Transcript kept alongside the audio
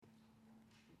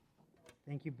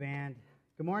Thank you, band.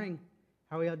 Good morning.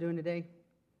 How are y'all doing today?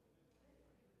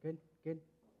 Good, good.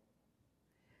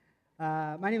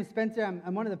 My name is Spencer.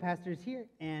 I'm one of the pastors here,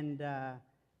 and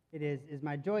it is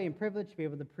my joy and privilege to be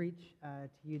able to preach to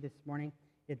you this morning.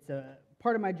 It's a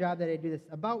part of my job that I do this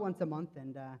about once a month,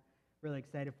 and really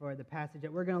excited for the passage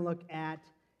that we're going to look at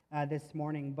this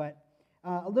morning. But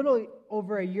a little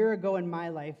over a year ago in my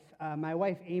life, my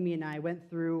wife Amy and I went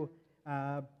through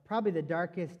probably the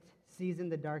darkest season,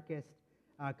 the darkest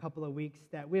couple of weeks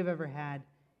that we've ever had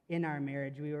in our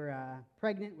marriage. We were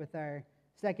pregnant with our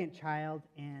second child,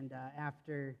 and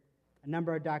after a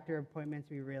number of doctor appointments,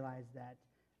 we realized that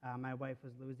my wife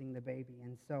was losing the baby.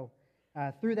 And so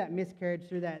through that miscarriage,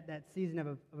 through that season of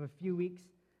a few weeks,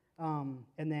 and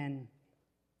then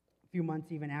a few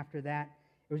months even after that,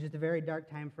 it was just a very dark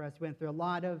time for us. We went through a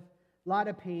lot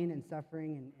of pain and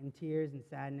suffering and tears and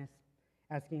sadness,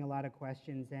 asking a lot of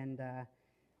questions. And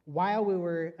while we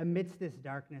were amidst this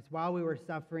darkness, while we were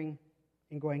suffering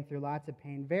and going through lots of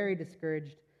pain, very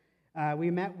discouraged,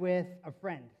 we met with a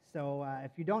friend. So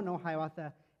if you don't know,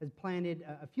 Hiawatha has planted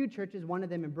a few churches, one of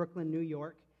them in Brooklyn, New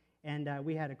York, and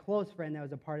we had a close friend that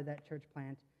was a part of that church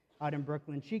plant out in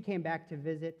Brooklyn. She came back to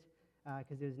visit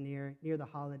because it was near the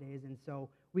holidays, and so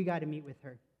we got to meet with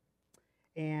her.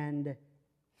 And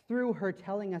through her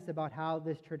telling us about how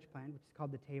this church plant, which is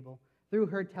called The Table, through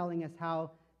her telling us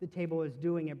how the Table was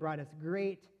doing, it brought us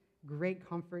great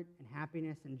comfort and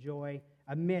happiness and joy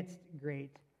amidst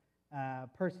great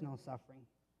personal suffering.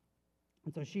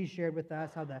 And so she shared with us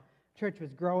how the church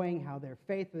was growing, how their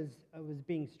faith was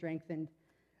being strengthened,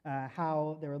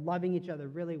 how they were loving each other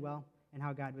really well, and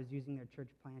how God was using their church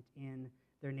plant in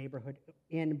their neighborhood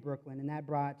in Brooklyn. And that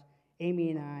brought Amy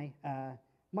and I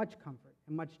much comfort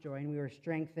and much joy, and we were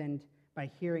strengthened by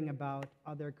hearing about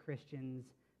other Christians'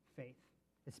 faith,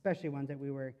 especially ones that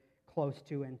we were close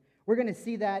to. And we're going to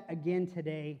see that again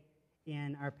today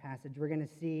in our passage. We're going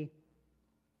to see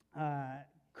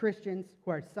Christians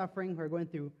who are suffering, who are going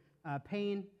through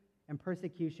pain and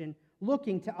persecution,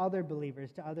 looking to other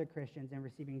believers, to other Christians, and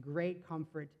receiving great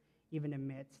comfort even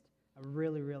amidst a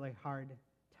really, really hard,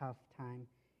 tough time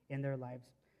in their lives.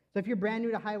 So if you're brand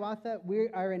new to Hiawatha, we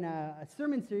are in a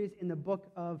sermon series in the book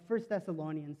of 1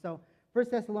 Thessalonians. So 1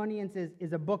 Thessalonians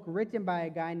is a book written by a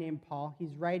guy named Paul.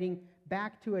 He's writing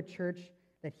back to a church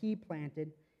that he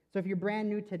planted. So if you're brand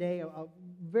new today, I'll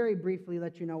very briefly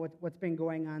let you know what's been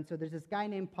going on. So there's this guy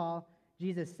named Paul.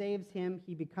 Jesus saves him.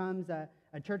 He becomes a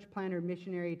church planter,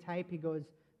 missionary type. He goes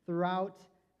throughout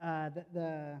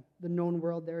the known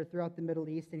world there, throughout the Middle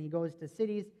East, and he goes to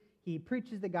cities. He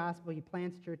preaches the gospel. He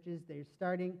plants churches. They're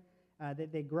starting.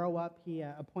 They grow up. He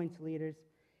appoints leaders.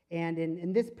 And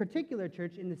in this particular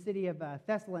church, in the city of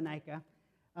Thessalonica,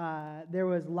 there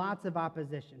was lots of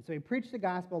opposition. So he preached the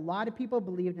gospel. A lot of people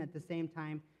believed, and at the same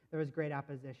time, there was great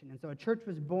opposition. And so a church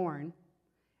was born,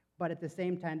 but at the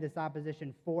same time, this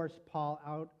opposition forced Paul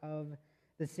out of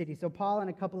the city. So Paul and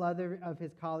a couple other of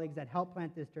his colleagues that helped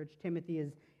plant this church, Timothy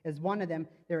is one of them,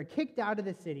 they were kicked out of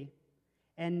the city.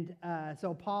 And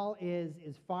so Paul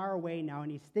is far away now,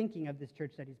 and he's thinking of this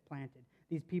church that he's planted,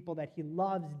 these people that he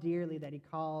loves dearly, that he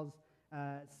calls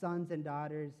sons and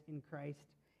daughters in Christ.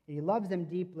 And he loves them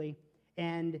deeply,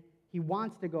 and he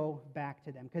wants to go back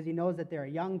to them because he knows that they're a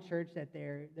young church, that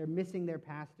they're missing their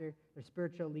pastor, their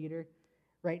spiritual leader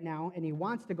right now, and he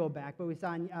wants to go back. But we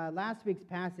saw in last week's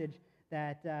passage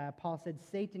that Paul said,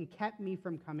 Satan kept me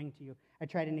from coming to you. I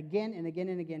tried again and again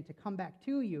and again to come back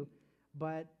to you,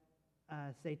 but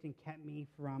Satan kept me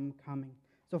from coming.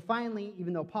 So finally,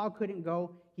 even though Paul couldn't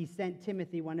go, he sent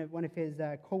Timothy, one of his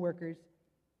co-workers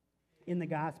in the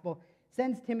gospel,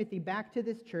 sends Timothy back to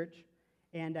this church,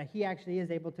 and he actually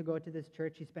is able to go to this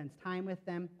church. He spends time with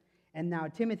them, and now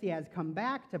Timothy has come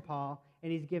back to Paul,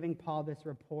 and he's giving Paul this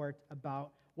report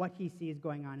about what he sees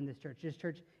going on in this church. This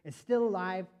church is still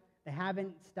alive. They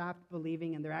haven't stopped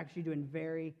believing, and they're actually doing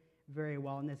very, very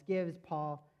well. And this gives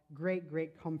Paul great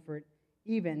comfort,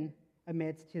 even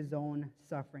amidst his own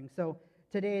suffering. So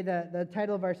today, the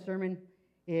title of our sermon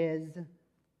is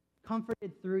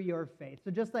Comforted Through Your Faith.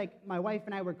 So just like my wife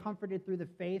and I were comforted through the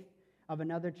faith of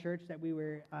another church that we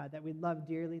loved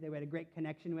dearly, that we had a great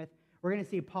connection with, we're going to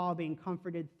see Paul being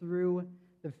comforted through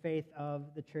the faith of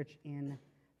the church in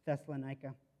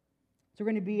Thessalonica. So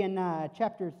we're going to be in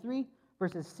chapter 3,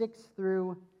 verses 6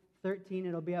 through 13.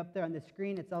 It'll be up there on the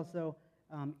screen. It's also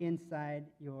inside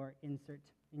your insert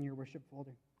in your worship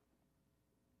folder.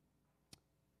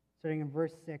 Starting in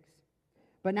verse 6.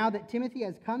 But now that Timothy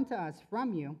has come to us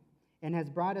from you and has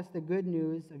brought us the good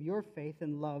news of your faith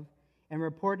and love, and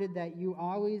reported that you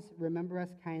always remember us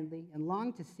kindly and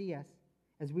long to see us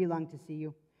as we long to see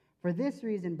you, For this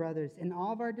reason, brothers, in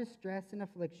all of our distress and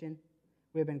affliction,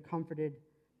 we have been comforted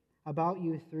about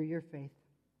you through your faith.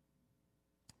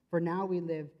 For now we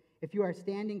live, if you are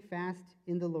standing fast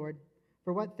in the Lord.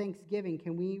 For what thanksgiving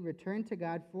can we return to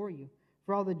God for you,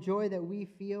 for all the joy that we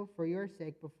feel for your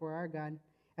sake before our God,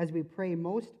 as we pray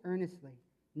most earnestly,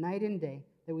 night and day,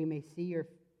 that we may see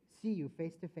you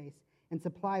face to face, and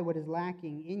supply what is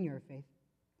lacking in your faith.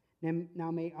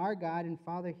 Now may our God and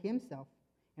Father himself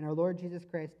and our Lord Jesus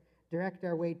Christ direct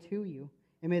our way to you,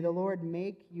 and may the Lord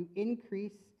make you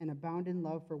increase and abound in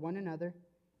love for one another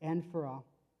and for all,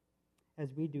 as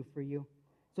we do for you,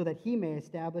 so that he may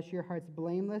establish your hearts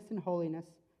blameless in holiness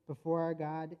before our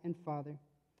God and Father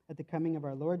at the coming of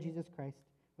our Lord Jesus Christ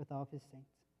with all of his saints.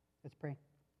 Let's pray.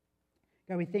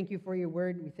 God, we thank you for your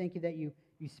word. We thank you that you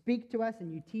speak to us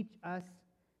and you teach us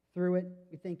through it.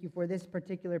 We thank you for this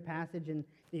particular passage and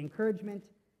the encouragement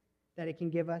that it can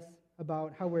give us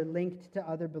about how we're linked to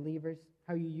other believers,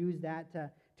 how you use that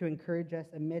to encourage us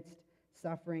amidst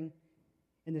suffering,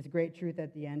 and this great truth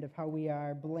at the end of how we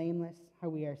are blameless, how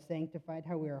we are sanctified,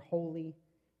 how we are holy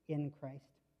in Christ.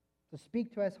 So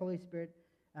speak to us, Holy Spirit,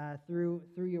 through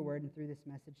your word and through this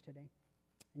message today.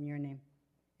 In your name,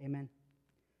 amen.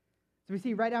 So we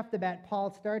see right off the bat, Paul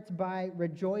starts by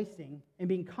rejoicing and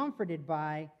being comforted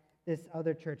by this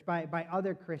other church, by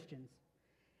other Christians.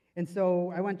 And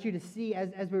so I want you to see,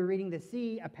 as we're reading this,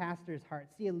 see a pastor's heart,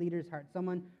 see a leader's heart,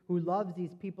 someone who loves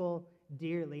these people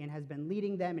dearly and has been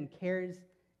leading them and cares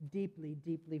deeply,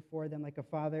 deeply for them, like a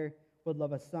father would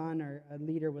love a son or a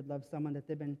leader would love someone that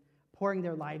they've been pouring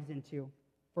their lives into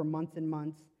for months and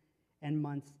months and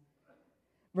months.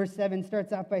 Verse 7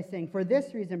 starts off by saying, for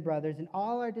this reason, brothers, in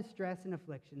all our distress and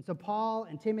affliction. So Paul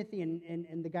and Timothy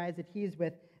and the guys that he's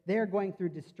with, they're going through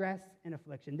distress and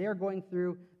affliction. They're going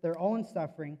through their own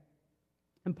suffering.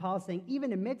 And Paul's saying,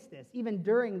 even amidst this, even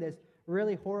during this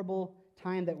really horrible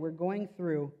time that we're going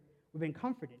through, we've been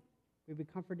comforted. We've been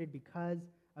comforted because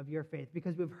of your faith,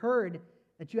 because we've heard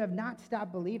that you have not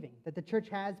stopped believing, that the church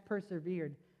has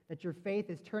persevered, that your faith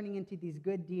is turning into these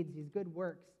good deeds, these good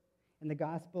works, and the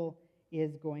gospel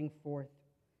is going forth.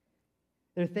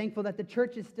 They're thankful that the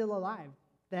church is still alive,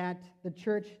 that the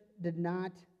church did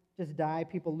not just die,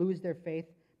 people lose their faith,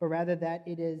 but rather that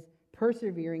it is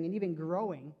persevering and even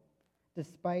growing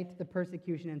despite the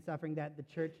persecution and suffering that the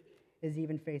church is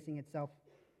even facing itself.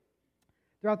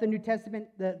 Throughout the New Testament,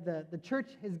 the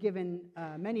church has given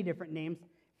many different names,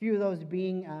 a few of those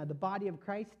being the body of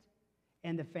Christ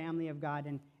and the family of God.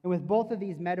 And with both of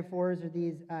these metaphors or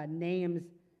these names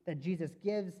that Jesus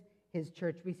gives his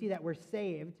church, we see that we're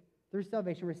saved through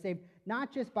salvation. We're saved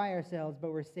not just by ourselves,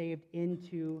 but we're saved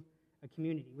into a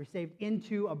community. We're saved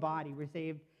into a body. We're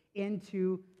saved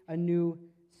into a new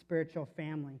spiritual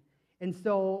family. And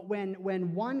so when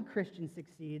one Christian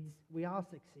succeeds, we all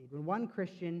succeed. When one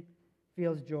Christian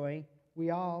feels joy,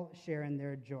 we all share in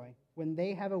their joy. When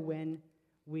they have a win,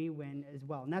 we win as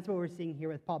well. And that's what we're seeing here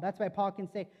with Paul. That's why Paul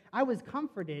can say, I was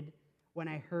comforted when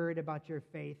I heard about your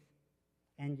faith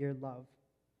and your love.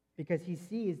 Because he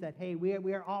sees that, hey, we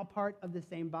are all part of the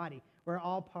same body. We're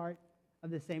all part of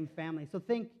the same family. So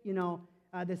think,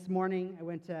 this morning I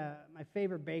went to my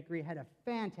favorite bakery, had a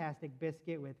fantastic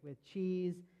biscuit with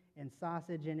cheese and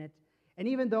sausage in it. And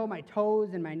even though my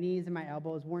toes and my knees and my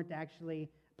elbows weren't actually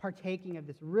partaking of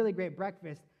this really great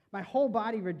breakfast, my whole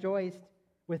body rejoiced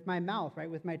with my mouth,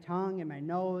 right, with my tongue and my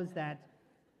nose that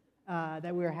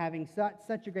we were having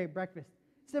such a great breakfast.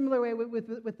 Similar way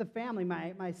with the family.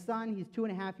 My son, he's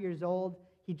 2.5 years old.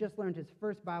 He just learned his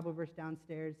first Bible verse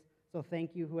downstairs. So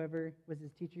thank you, whoever was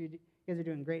his teacher. You guys are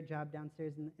doing a great job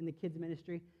downstairs in the kids'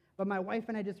 ministry. But my wife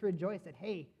and I just rejoiced that,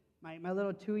 hey, my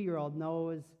little 2-year-old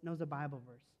knows a Bible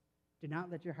verse. Do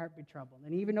not let your heart be troubled.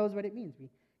 And he even knows what it means. We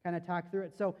kind of talk through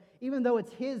it. So even though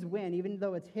it's his win, even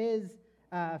though it's his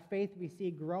faith we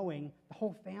see growing, the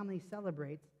whole family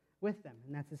celebrates with them.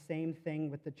 And that's the same thing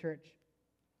with the church.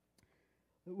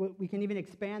 We can even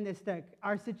expand this to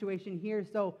our situation here.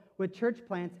 So with church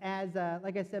plants, as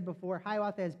like I said before,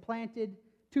 Hiawatha has planted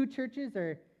 2 churches,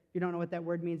 or if you don't know what that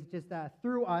word means, it's just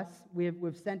through us,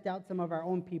 we've sent out some of our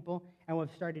own people, and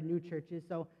we've started new churches.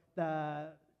 So the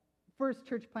first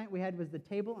church plant we had was the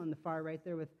table on the far right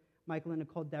there with Michael and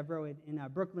Nicole Devereaux in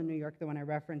Brooklyn, New York, the one I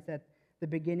referenced at the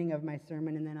beginning of my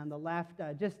sermon. And then on the left,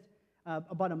 just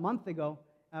about a month ago,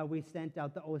 we sent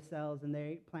out the Ocells, and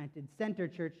they planted Center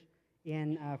Church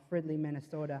in Fridley,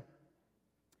 Minnesota.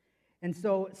 And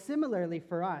so similarly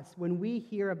for us, when we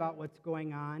hear about what's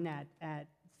going on at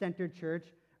Center Church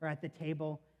or at the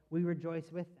table, we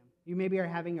rejoice with them. You maybe are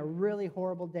having a really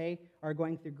horrible day or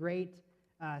going through great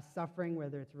suffering,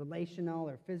 whether it's relational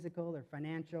or physical or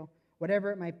financial.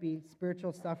 whatever it might be,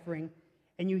 spiritual suffering,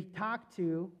 and you talk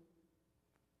to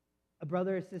a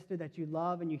brother or sister that you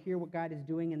love and you hear what God is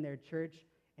doing in their church,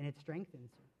 and it strengthens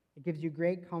you. It gives you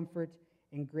great comfort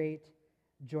and great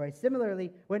joy.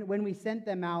 Similarly, when we sent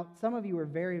them out, some of you were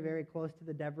very, very close to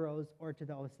the Devereaux or to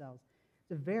the Osells.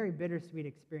 It's a very bittersweet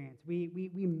experience.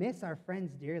 We miss our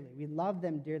friends dearly. We love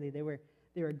them dearly. They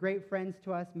were great friends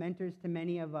to us, mentors to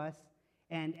many of us,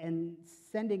 and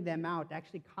sending them out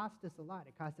actually cost us a lot.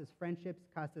 It cost us friendships,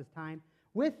 cost us time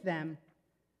with them,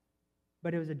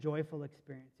 but it was a joyful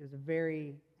experience. It was a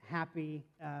very happy,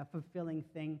 fulfilling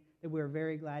thing that we were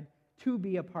very glad to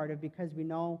be a part of, because we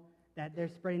know that they're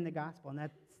spreading the gospel, and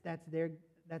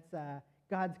that's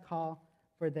God's call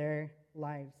for their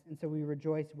lives. And so we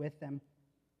rejoice with them.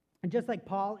 And just like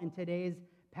Paul in today's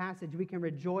passage, we can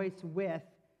rejoice with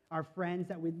our friends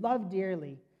that we love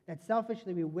dearly, that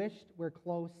selfishly we wished were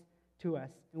close to us,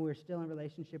 and we're still in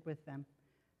relationship with them.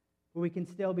 But we can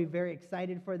still be very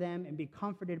excited for them and be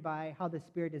comforted by how the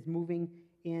Spirit is moving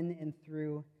in and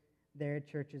through their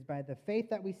churches, by the faith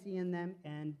that we see in them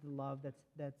and the love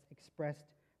that's expressed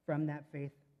from that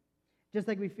faith. Just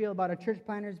like we feel about our church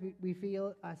planners, we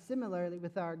feel similarly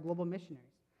with our global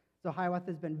missionaries. So Hiawatha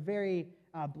has been very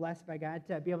blessed by God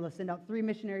to be able to send out 3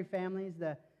 missionary families,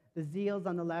 the Zeals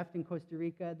on the left in Costa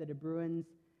Rica, the De Bruins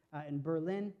in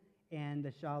Berlin, and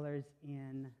the Schallers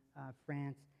in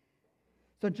France.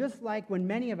 So just like when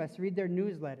many of us read their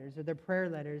newsletters or their prayer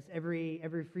letters every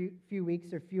few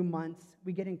weeks or few months,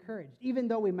 we get encouraged. Even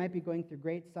though we might be going through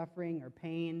great suffering or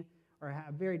pain or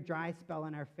a very dry spell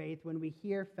in our faith, when we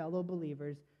hear fellow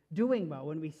believers doing well,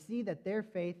 when we see that their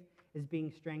faith is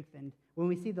being strengthened, when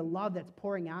we see the love that's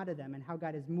pouring out of them and how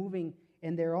God is moving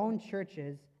in their own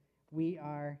churches, we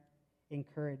are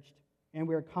encouraged and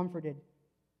we're comforted.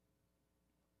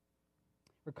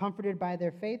 We're comforted by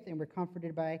their faith, and we're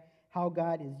comforted by how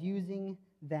God is using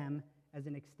them as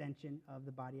an extension of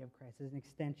the body of Christ, as an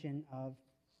extension of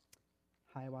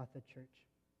Hiawatha Church.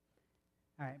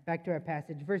 All right, back to our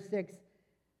passage. Verse 6,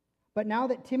 but now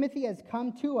that Timothy has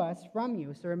come to us from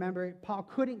you, so remember, Paul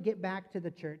couldn't get back to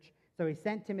the church, so he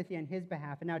sent Timothy on his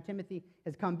behalf, and now Timothy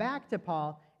has come back to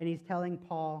Paul, and he's telling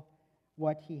Paul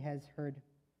what he has heard.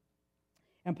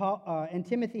 And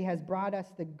Timothy has brought us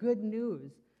the good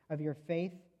news of your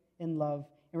faith and love,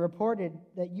 and reported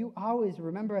that you always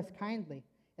remember us kindly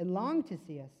and long to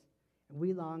see us, and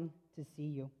we long to see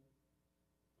you.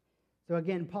 So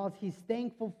again, he's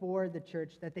thankful for the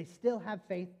church, that they still have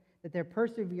faith, that they're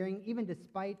persevering even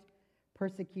despite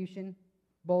persecution,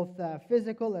 both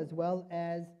physical as well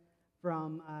as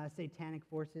from satanic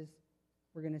forces,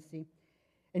 we're going to see.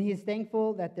 And he is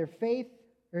thankful that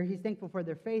he's thankful for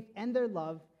their faith and their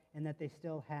love, and that they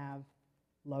still have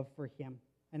love for him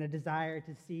and a desire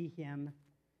to see him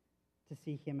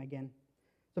again.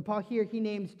 So Paul here, he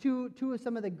names two of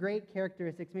some of the great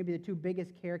characteristics, maybe the 2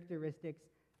 biggest characteristics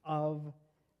of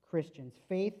Christians,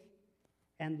 faith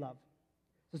and love.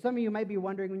 So some of you might be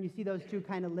wondering, when you see those 2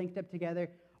 kind of linked up together,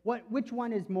 which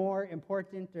one is more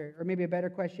important, or maybe a better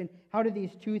question, how do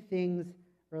these 2 things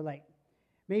relate?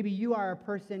 Maybe you are a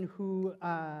person who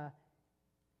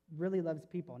really loves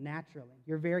people naturally.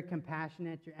 You're very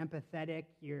compassionate, you're empathetic,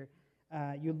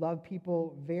 you love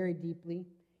people very deeply,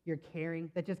 you're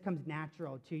caring. That just comes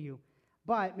natural to you.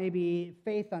 But maybe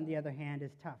faith, on the other hand,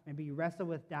 is tough. Maybe you wrestle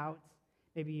with doubts.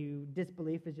 Maybe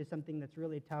disbelief is just something that's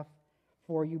really tough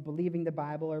for you, believing the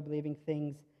Bible or believing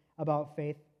things about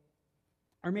faith.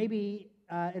 Or maybe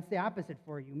it's the opposite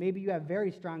for you. Maybe you have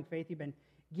very strong faith. You've been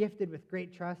gifted with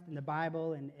great trust in the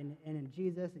Bible and in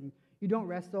Jesus, and you don't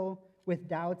wrestle with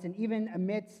doubts. And even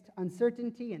amidst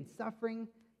uncertainty and suffering,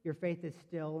 your faith is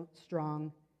still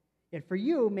strong. Yet for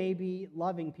you, maybe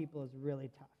loving people is really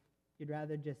tough. You'd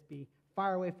rather just be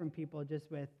far away from people, just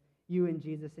with you and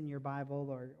Jesus in your Bible,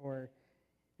 or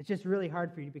it's just really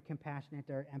hard for you to be compassionate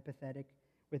or empathetic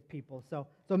with people. So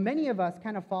many of us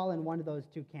kind of fall in one of those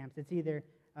 2 camps. It's either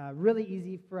really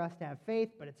easy for us to have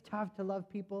faith, but it's tough to love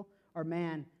people, or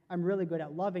man, I'm really good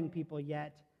at loving people,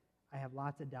 yet I have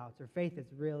lots of doubts, or faith is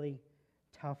really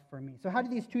tough for me. So how do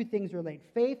these 2 things relate?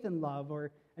 Faith and love,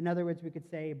 or in other words, we could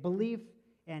say belief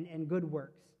and good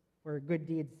works, or good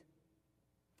deeds,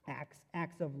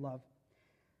 acts of love.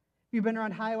 If you've been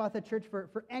around Hiawatha Church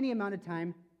for any amount of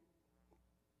time,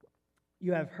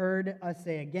 you have heard us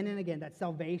say again and again that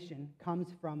salvation comes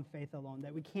from faith alone,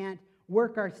 that we can't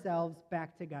work ourselves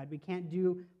back to God. We can't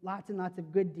do lots and lots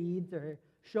of good deeds or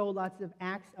show lots of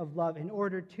acts of love in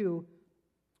order to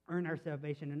earn our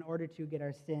salvation, in order to get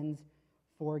our sins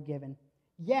forgiven.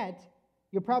 Yet,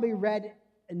 you'll probably read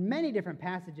in many different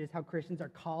passages how Christians are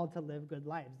called to live good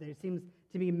lives. There seems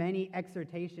to be many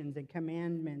exhortations and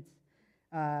commandments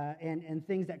and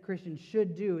things that Christians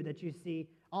should do that you see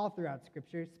all throughout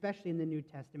Scripture, especially in the New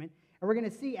Testament. And we're going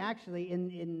to see actually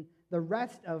in the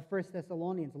rest of 1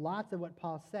 Thessalonians, lots of what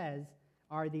Paul says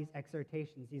are these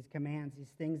exhortations, these commands,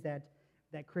 these things that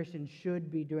Christians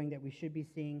should be doing, that we should be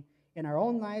seeing in our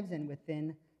own lives and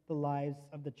within the lives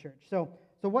of the church. So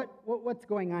what's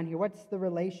going on here? What's the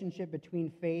relationship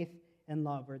between faith and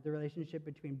love, or the relationship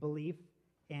between belief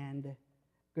and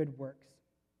good works?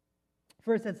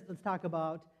 First, let's talk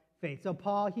about faith. So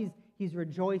Paul, he's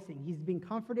rejoicing. He's being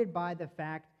comforted by the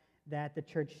fact that the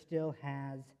church still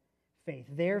has faith.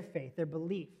 Their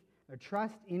belief, their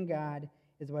trust in God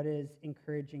is what is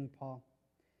encouraging Paul.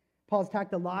 Paul's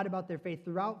talked a lot about their faith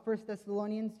throughout 1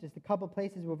 Thessalonians, just a couple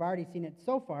places we've already seen it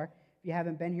so far. If you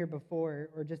haven't been here before,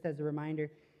 or just as a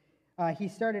reminder, he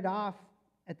started off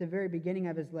at the very beginning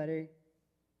of his letter,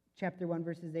 chapter 1,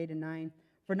 verses 8 and 9.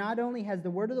 For not only has the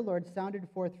word of the Lord sounded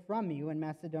forth from you in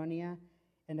Macedonia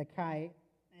and Achaia,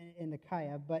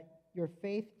 but your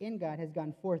faith in God has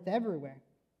gone forth everywhere,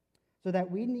 so that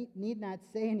we need not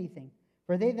say anything.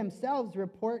 For they themselves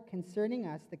report concerning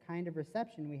us the kind of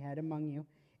reception we had among you,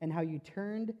 and how you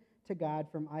turned to God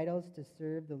from idols to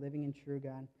serve the living and true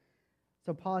God.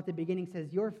 So Paul at the beginning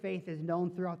says, your faith is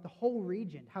known throughout the whole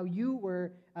region, how you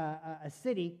were a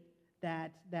city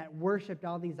that worshipped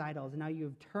all these idols, and now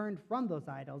you've turned from those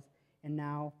idols and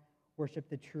now worship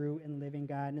the true and living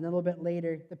God. And a little bit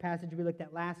later, the passage we looked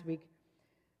at last week,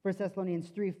 1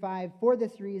 Thessalonians 3:5, for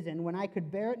this reason, when I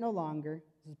could bear it no longer,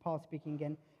 this is Paul speaking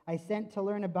again, I sent to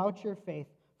learn about your faith,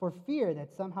 for fear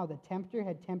that somehow the tempter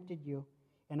had tempted you,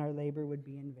 and our labor would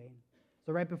be in vain.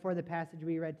 So right before the passage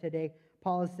we read today,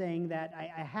 Paul is saying that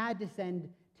I had to send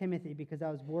Timothy because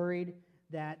I was worried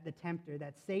that the tempter,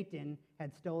 that Satan,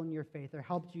 had stolen your faith or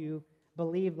helped you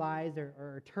believe lies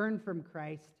or turn from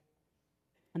Christ,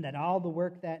 and that all the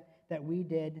work that we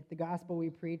did, the gospel we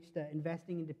preached,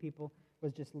 investing into people,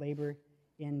 was just labor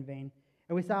in vain.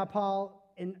 And we saw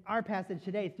Paul in our passage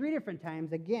today 3 different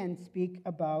times, again, speak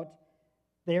about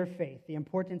their faith, the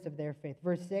importance of their faith.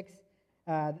 Verse 6,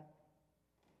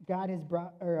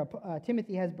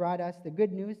 Timothy has brought us the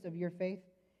good news of your faith.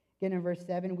 Again in verse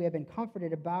 7, we have been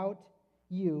comforted about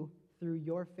you through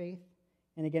your faith.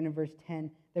 And again in verse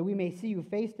 10, that we may see you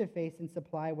face to face and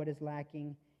supply what is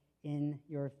lacking in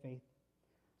your faith.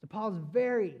 So Paul's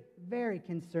very, very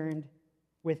concerned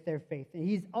with their faith. And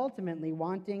he's ultimately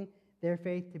wanting their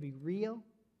faith to be real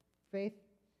faith,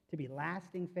 to be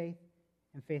lasting faith,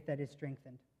 and faith that is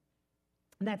strengthened.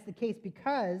 And that's the case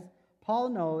because Paul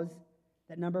knows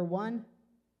that, number one,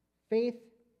 faith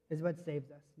is what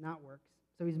saves us, not works.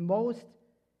 So he's most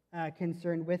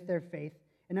concerned with their faith.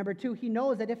 And number two, he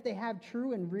knows that if they have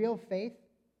true and real faith,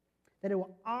 that it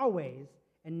will always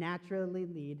and naturally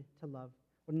lead to love,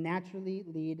 will naturally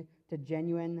lead to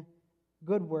genuine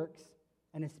good works,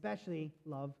 and especially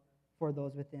love for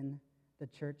those within the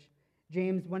church.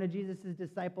 James, one of Jesus'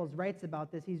 disciples, writes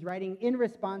about this. He's writing in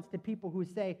response to people who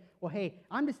say, well, hey,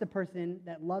 I'm just a person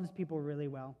that loves people really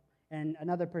well. And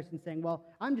another person saying, well,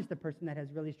 I'm just a person that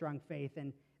has really strong faith.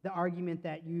 And the argument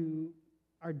that you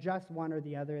are just one or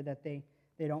the other, that they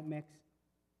don't mix.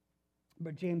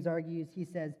 But James argues, he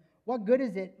says, what good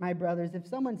is it, my brothers, if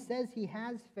someone says he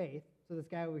has faith? So this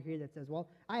guy over here that says, well,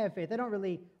 I have faith. I don't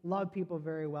really love people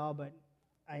very well, but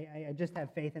I just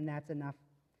have faith, and that's enough.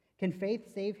 Can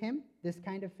faith save him, this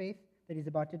kind of faith that he's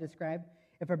about to describe?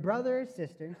 If a brother or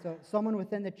sister, so someone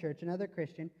within the church, another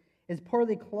Christian, is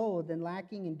poorly clothed and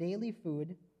lacking in daily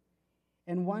food,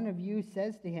 and one of you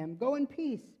says to him, go in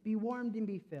peace, be warmed and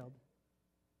be filled,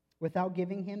 without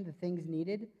giving him the things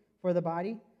needed for the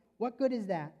body, what good is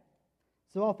that?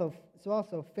 So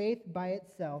also faith by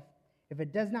itself, if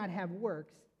it does not have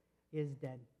works, is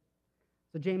dead.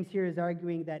 So James here is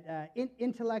arguing that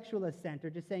intellectual assent, or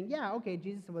just saying, yeah, okay,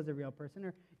 Jesus was a real person,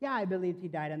 or yeah, I believed he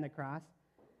died on the cross,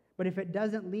 but if it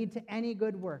doesn't lead to any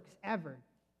good works ever,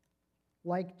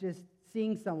 like just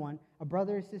seeing someone, a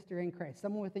brother or sister in Christ,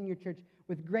 someone within your church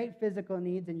with great physical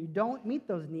needs, and you don't meet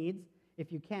those needs,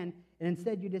 if you can, and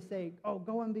instead you just say, oh,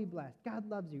 go and be blessed. God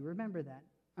loves you. Remember that.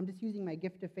 I'm just using my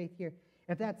gift of faith here.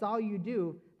 If that's all you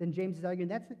do, then James is arguing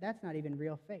that's not even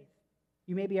real faith.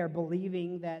 You maybe are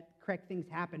believing that correct things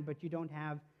happen, but you don't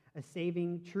have a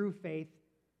saving, true faith.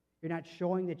 You're not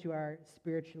showing that you are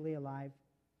spiritually alive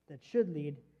that should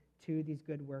lead to these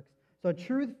good works. So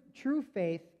true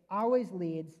faith always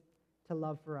leads to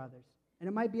love for others. And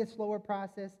it might be a slower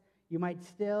process. You might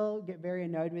still get very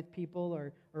annoyed with people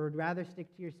or would rather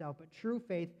stick to yourself, but true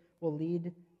faith will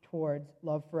lead towards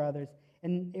love for others.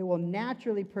 And it will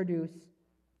naturally produce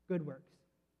good works.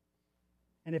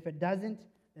 And if it doesn't,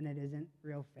 then it isn't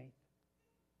real faith.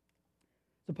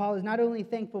 So Paul is not only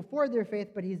thankful for their faith,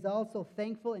 but he's also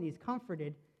thankful and he's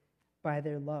comforted by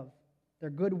their love, their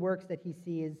good works that he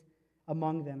sees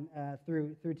among them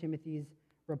through Timothy's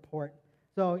report.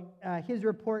 So his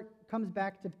report comes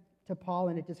back to Paul,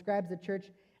 and it describes the church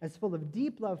as full of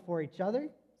deep love for each other,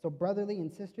 so brotherly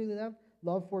and sisterly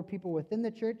love for people within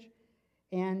the church,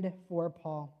 and for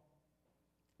Paul.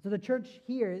 So the church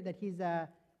here that he's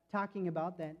talking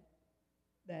about,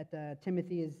 that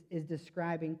Timothy is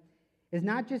describing, is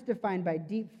not just defined by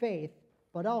deep faith,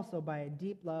 but also by a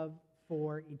deep love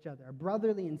for each other. A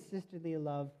brotherly and sisterly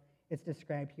love is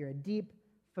described here, a deep,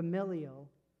 familial,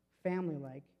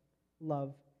 family-like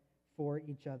love for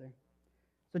each other.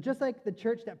 So just like the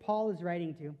church that Paul is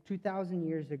writing to 2,000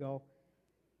 years ago,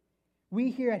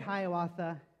 we here at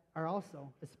Hiawatha are also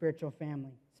a spiritual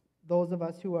family. Those of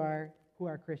us who are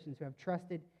Christians, who have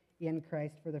trusted in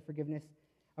Christ for the forgiveness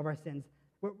of our sins.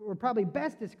 We're probably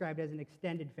best described as an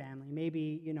extended family.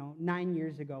 Maybe, 9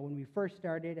 years ago when we first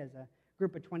started as a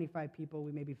group of 25 people,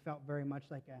 we maybe felt very much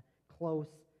like a close,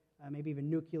 maybe even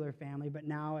nuclear family. But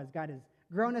now, as God has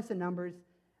grown us in numbers,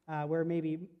 we're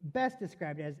maybe best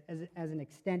described as an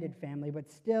extended family,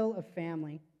 but still a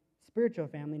family, spiritual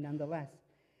family nonetheless.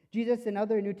 Jesus and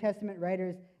other New Testament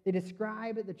writers, they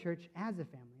describe the church as a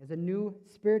family, as a new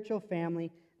spiritual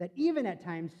family that even at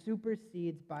times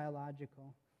supersedes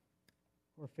biological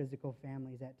or physical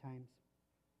families at times.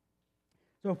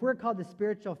 So if we're called the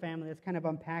spiritual family, let's kind of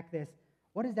unpack this.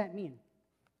 What does that mean?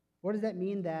 What does that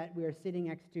mean that we are sitting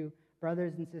next to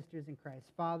brothers and sisters in Christ,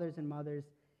 fathers and mothers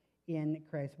in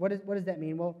Christ? What does that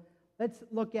mean? Well, let's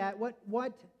look at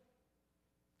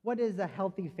what is a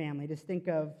healthy family. Just think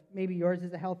of maybe yours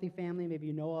is a healthy family, maybe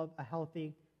you know of a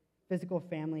healthy physical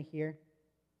family here.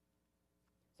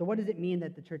 So what does it mean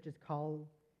that the church is called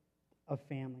a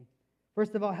family?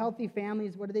 First of all, healthy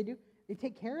families, what do? They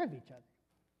take care of each other,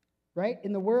 right?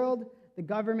 In the world, the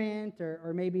government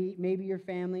or maybe your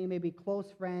family, maybe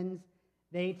close friends,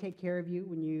 they take care of you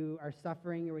when you are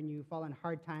suffering or when you fall on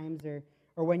hard times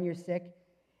or when you're sick.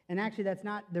 And actually, that's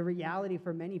not the reality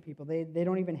for many people. They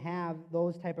don't even have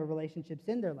those type of relationships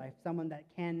in their life, someone that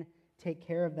can take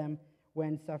care of them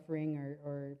when suffering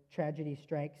or tragedy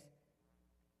strikes.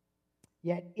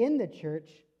 Yet in the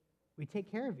church, we take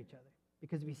care of each other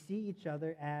because we see each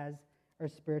other as our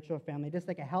spiritual family. Just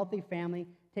like a healthy family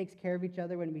takes care of each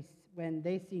other when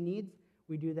they see needs,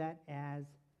 we do that as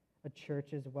a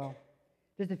church as well.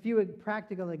 Just a few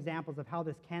practical examples of how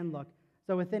this can look.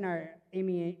 So within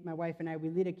Amy, my wife, and I, we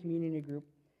lead a community group.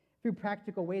 A few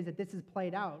practical ways that this is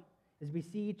played out is we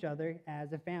see each other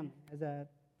as a family, as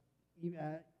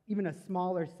even a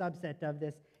smaller subset of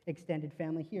this extended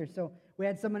family here. So we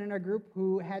had someone in our group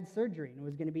who had surgery and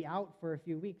was going to be out for a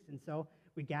few weeks. And so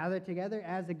we gathered together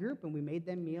as a group and we made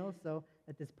them meals so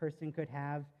that this person could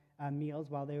have meals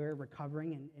while they were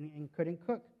recovering and couldn't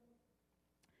cook.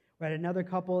 We had another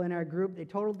couple in our group, they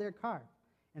totaled their car.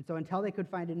 And so until they could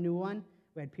find a new one,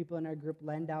 we had people in our group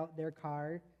lend out their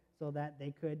car so that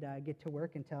they could get to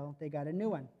work until they got a new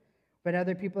one. But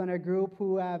other people in our group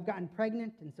who have gotten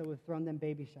pregnant, and so we've thrown them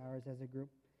baby showers as a group.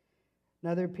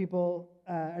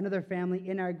 Another family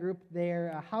in our group,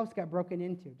 their house got broken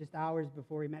into just hours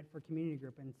before we met for community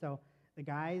group. And so the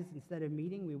guys, instead of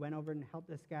meeting, we went over and helped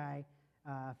this guy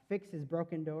fix his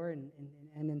broken door and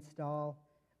install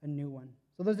a new one.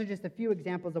 So those are just a few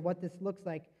examples of what this looks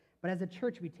like. But as a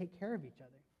church, we take care of each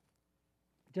other,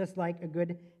 just like a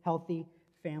good, healthy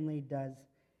family does.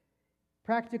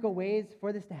 Practical ways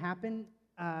for this to happen,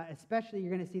 especially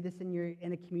you're going to see this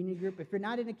in a community group. If you're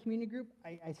not in a community group,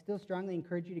 I still strongly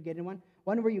encourage you to get in one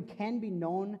where you can be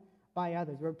known by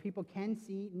others, where people can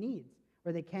see needs,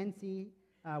 where they can see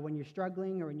when you're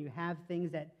struggling or when you have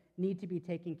things that need to be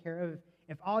taken care of.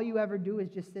 If all you ever do is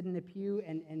just sit in the pew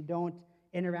and don't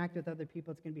interact with other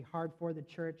people, it's going to be hard for the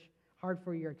church, hard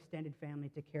for your extended family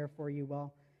to care for you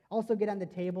well. Also, Get on the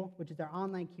Table, which is our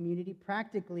online community.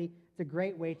 Practically, it's a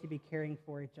great way to be caring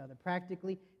for each other.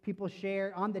 Practically, people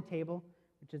share on the table,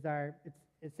 which is it's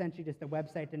essentially just a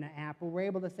website and an app where we're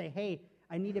able to say, hey,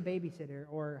 I need a babysitter,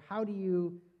 or how do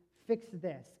you fix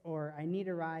this, or I need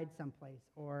a ride someplace,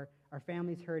 or our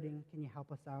family's hurting, can you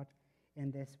help us out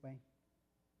in this way?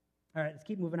 All right, let's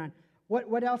keep moving on.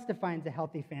 What else defines a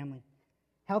healthy family?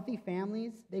 Healthy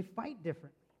families, they fight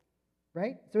differently,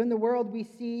 right? So in the world, we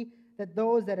see that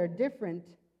those that are different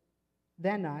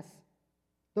than us,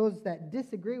 those that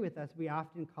disagree with us, we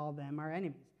often call them our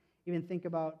enemies. Even think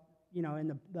about,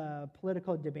 in the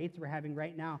political debates we're having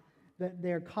right now, that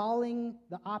they're calling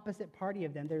the opposite party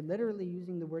of them, they're literally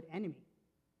using the word enemy.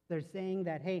 They're saying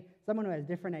that, hey, someone who has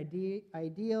different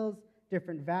ideals,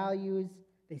 different values,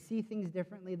 they see things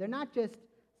differently. They're not just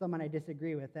someone I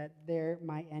disagree with, that they're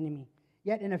my enemy.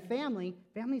 Yet in a family,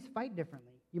 families fight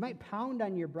differently. You might pound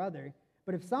on your brother,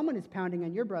 but if someone is pounding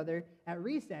on your brother at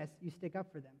recess, you stick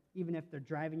up for them, even if they're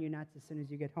driving you nuts as soon as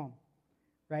you get home.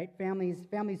 Right?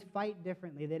 Families fight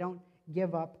differently. They don't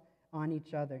give up on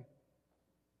each other.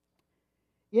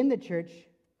 In the church,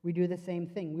 we do the same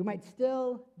thing. We might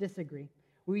still disagree.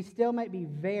 We still might be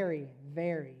very,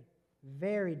 very,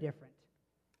 very different,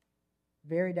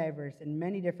 very diverse in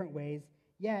many different ways,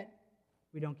 yet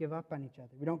we don't give up on each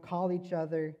other. We don't call each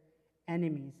other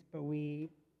enemies, but we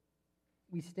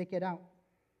stick it out.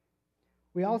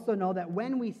 We also know that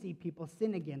when we see people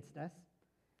sin against us,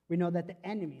 we know that the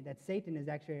enemy, that Satan is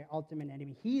actually our ultimate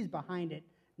enemy. He's behind it,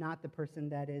 not the person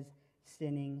that is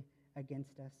sinning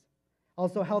against us.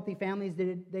 Also, healthy families,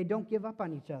 they don't give up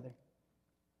on each other.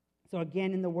 So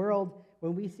again, in the world,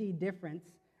 when we see difference,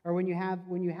 or when you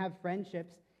have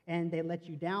friendships and they let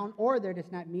you down, or they're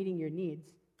just not meeting your needs,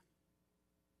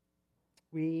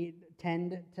 we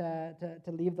tend to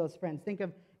leave those friends. Think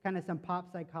of kind of some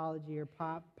pop psychology or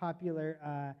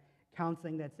popular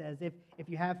counseling that says if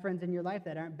you have friends in your life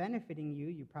that aren't benefiting you,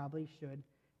 you probably should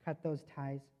cut those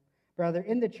ties. Brother,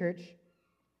 in the church,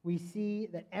 we see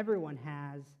that everyone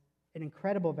has an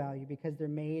incredible value because they're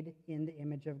made in the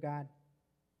image of God.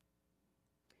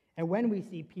 And when we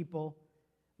see people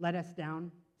let us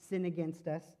down, sin against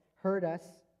us, hurt us,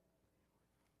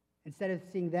 instead of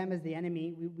seeing them as the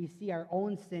enemy, we see our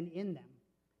own sin in them.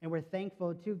 And we're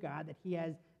thankful to God that he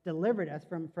has delivered us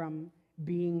from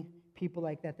being people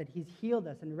like that He's healed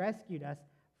us and rescued us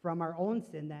from our own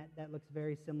sin that looks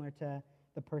very similar to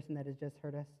the person that has just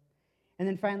hurt us. And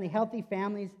then finally, healthy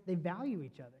families, they value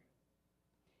each other.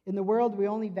 In the world, we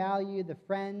only value the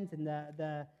friends and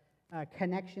the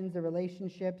connections, the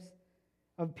relationships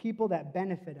of people that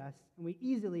benefit us, and we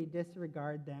easily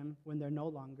disregard them when they're no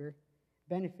longer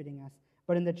benefiting us.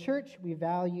 But in the church, we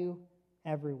value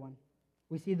everyone.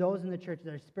 We see those in the church as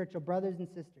our spiritual brothers and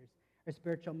sisters, our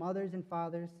spiritual mothers and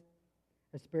fathers,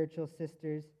 our spiritual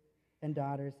sisters and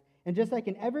daughters. And just like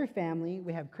in every family,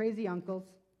 we have crazy uncles,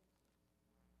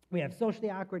 we have socially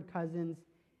awkward cousins,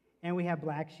 and we have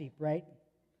black sheep, right?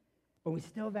 But we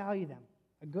still value them.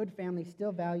 A good family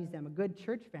still values them. A good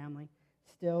church family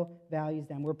still values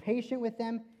them. We're patient with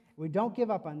them. We don't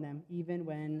give up on them, even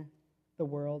when the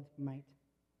world might.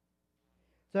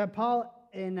 So Paul,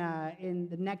 in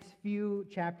the next few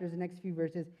chapters, the next few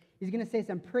verses, he's going to say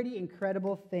some pretty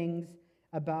incredible things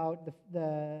about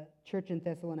the church in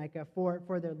Thessalonica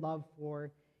for their love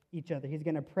for each other. He's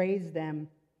going to praise them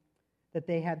that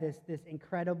they have this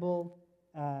incredible,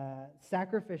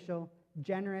 sacrificial,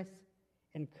 generous,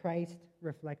 and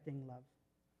Christ-reflecting love.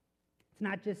 It's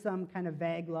not just some kind of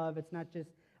vague love. It's not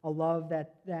just a love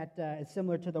that is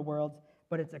similar to the world's,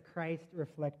 but it's a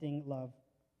Christ-reflecting love.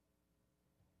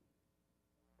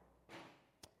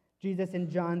 Jesus in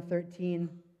John 13,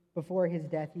 before his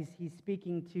death, he's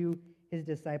speaking to his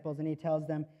disciples, and he tells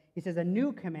them, he says, "A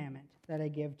new commandment that I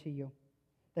give to you,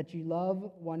 that you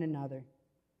love one another."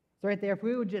 So right there, if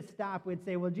we would just stop, we'd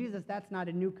say, well, Jesus, that's not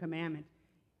a new commandment.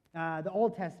 The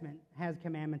Old Testament has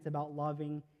commandments about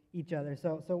loving each other.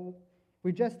 So if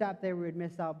we just stop there, we would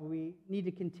miss out, but we need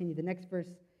to continue. The next verse,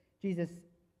 Jesus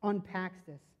unpacks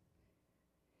this.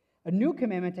 "A new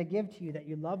commandment I give to you, that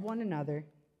you love one another,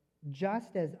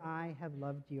 just as I have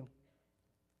loved you.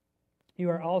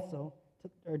 You are also,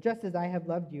 or just as I have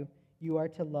loved you, you are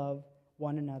to love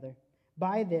one another.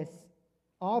 By this,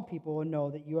 all people will know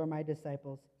that you are my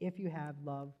disciples, if you have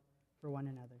love for one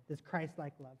another." This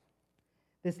Christ-like love.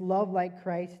 This love like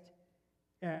Christ,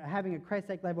 having a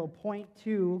Christ-like love will point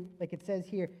to, like it says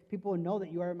here, people will know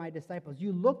that you are my disciples.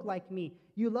 You look like me.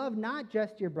 You love not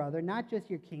just your brother, not just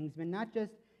your kinsman, not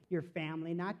just your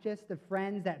family, not just the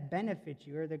friends that benefit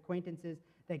you or the acquaintances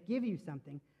that give you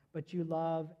something, but you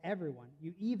love everyone.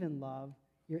 You even love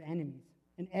your enemies.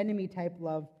 An enemy-type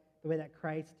love, the way that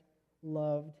Christ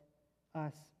loved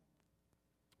us.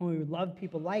 When we love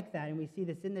people like that, and we see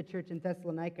this in the church in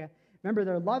Thessalonica, remember,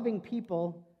 they're loving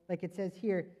people, like it says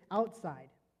here, outside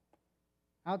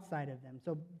of them.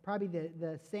 So probably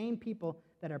the same people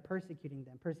that are persecuting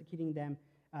them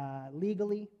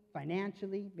legally,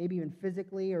 financially, maybe even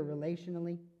physically or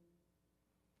relationally.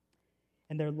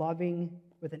 And they're loving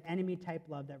with an enemy-type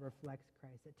love that reflects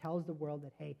Christ. It tells the world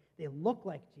that, hey, they look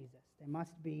like Jesus. They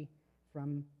must be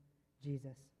from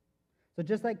Jesus. So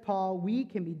just like Paul, we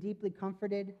can be deeply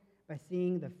comforted by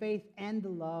seeing the faith and the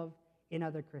love in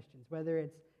other Christians, whether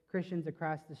it's Christians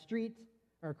across the street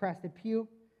or across the pew,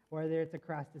 or whether it's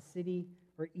across the city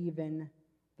or even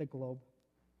the globe.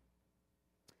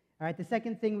 All right, the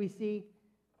second thing we see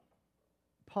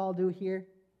Paul do here,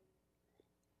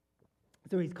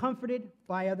 So he's comforted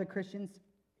by other Christians,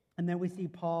 and then we see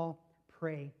Paul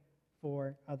pray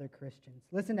for other Christians.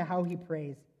 Listen to how he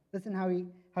prays. Listen how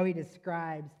he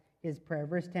describes his prayer.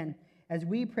 Verse 10, as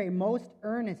we pray most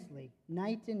earnestly,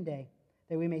 night and day,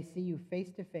 that we may see you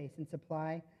face to face and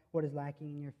supply what is lacking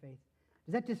in your faith.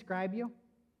 Does that describe you?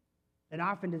 It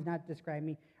often does not describe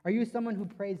me. Are you someone who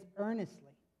prays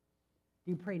earnestly?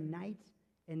 Do you pray night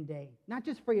and day? Not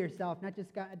just for yourself, not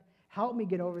just, God, help me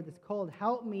get over this cold.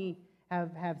 Help me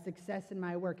have success in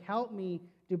my work. Help me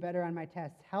do better on my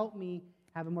tests. Help me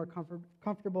have a more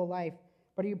comfortable life.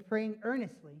 But are you praying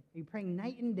earnestly? Are you praying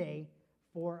night and day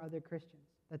for other Christians?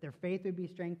 That their faith would be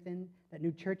strengthened, that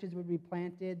new churches would be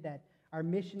planted, that our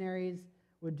missionaries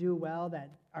would do well, that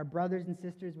our brothers and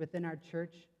sisters within our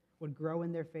church would grow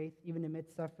in their faith, even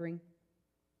amidst suffering?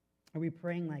 Are we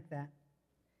praying like that?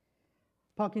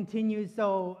 Paul continues,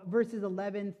 so verses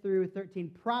 11 through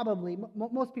 13, probably,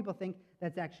 most people think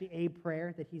that's actually a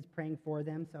prayer that he's praying for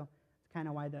them, so it's kind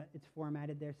of why it's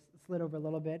formatted there, slid over a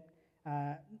little bit.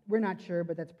 We're not sure,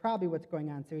 but that's probably what's going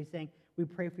on. So he's saying, we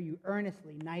pray for you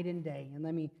earnestly, night and day. And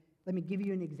let me give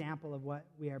you an example of what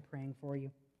we are praying for you.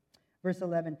 Verse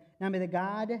 11, now may the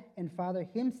God and Father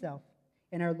himself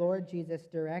and our Lord Jesus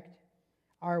direct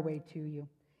our way to you.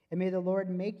 And may the Lord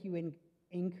make you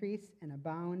increase and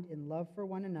abound in love for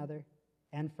one another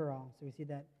and for all. So we see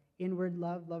that inward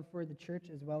love for the church,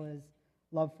 as well as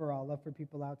love for all, love for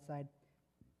people outside,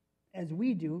 as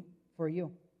we do for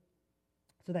you,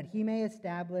 so that he may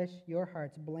establish your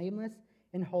hearts blameless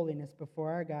in holiness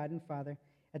before our God and Father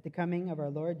at the coming of our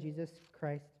Lord Jesus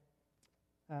Christ,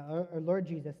 our Lord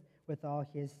Jesus, with all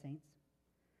his saints.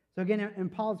 So again, in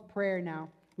Paul's prayer now,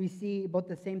 we see both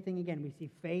the same thing again. We see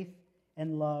faith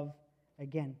and love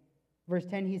again. Verse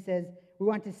 10, he says, we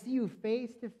want to see you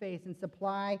face to face and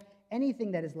supply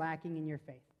anything that is lacking in your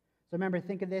faith. So remember,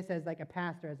 think of this as like a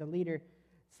pastor, as a leader,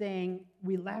 saying,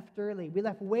 we left early. We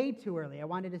left way too early. I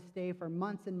wanted to stay for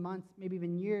months and months, maybe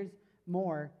even years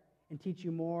more, and teach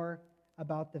you more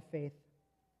about the faith.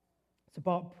 So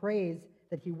Paul prays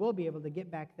that he will be able to get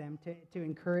back them, to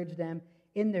encourage them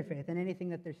in their faith and anything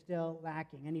that they're still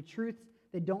lacking, any truths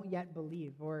they don't yet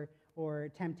believe, or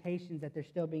temptations that they're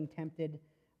still being tempted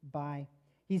by.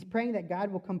 He's praying that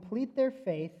God will complete their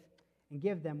faith and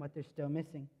give them what they're still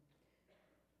missing.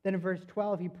 Then in verse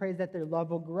 12, he prays that their love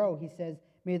will grow. He says,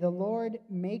 may the Lord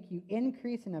make you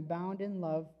increase and abound in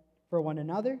love for one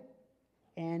another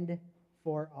and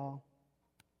for all.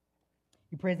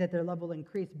 He prays that their love will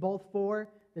increase both for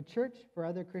the church, for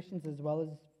other Christians, as well as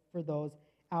for those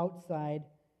outside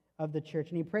of the church.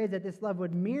 And he prays that this love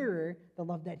would mirror the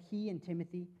love that he and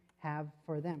Timothy have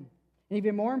for them. And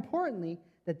even more importantly,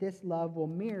 that this love will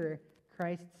mirror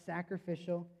Christ's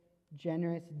sacrificial,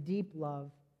 generous, deep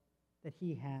love that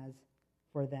he has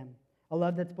for them. A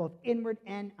love that's both inward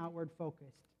and outward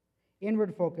focused.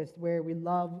 Inward focused, where we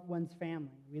love one's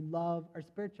family. We love our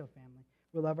spiritual family.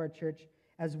 We love our church,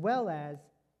 as well as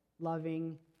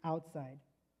loving outside.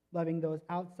 Loving those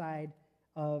outside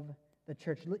of the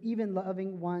church. Even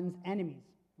loving one's enemies.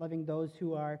 Loving those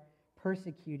who are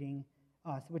persecuting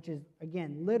us, which is,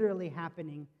 again, literally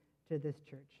happening to this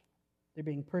church. They're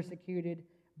being persecuted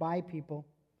by people,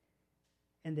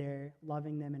 and they're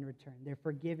loving them in return. They're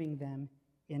forgiving them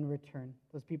in return.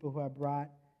 Those people who have brought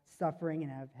suffering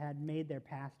and have had made their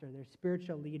pastor, their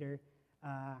spiritual leader,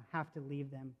 have to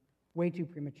leave them way too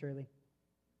prematurely.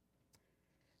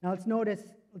 Now let's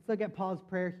look at Paul's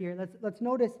prayer here. Let's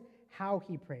notice how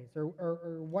he prays,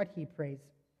 or what he prays.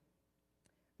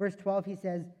 Verse 12, he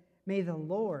says, may the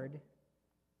Lord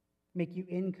make you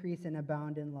increase and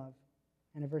abound in love.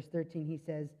 And in verse 13, he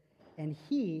says, and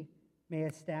he may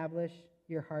establish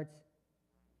your hearts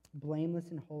blameless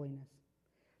in holiness.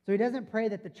 So he doesn't pray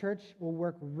that the church will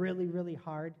work really, really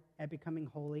hard at becoming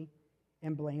holy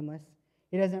and blameless.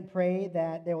 He doesn't pray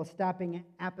that they will stop being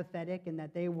apathetic and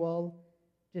that they will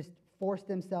just force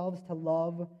themselves to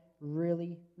love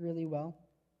really, really well.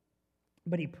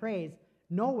 But he prays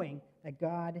knowing that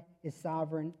God is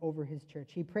sovereign over his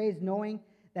church. He prays knowing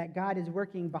that God is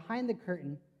working behind the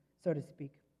curtain, so to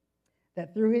speak.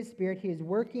 That through his Spirit, he is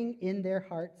working in their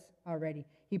hearts already.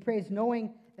 He prays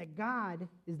knowing that God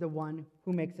is the one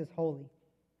who makes us holy.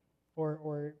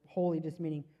 Or holy just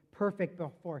meaning perfect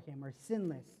before him, or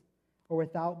sinless, or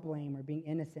without blame, or being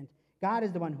innocent. God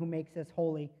is the one who makes us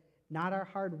holy, not our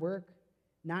hard work,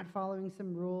 not following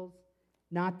some rules,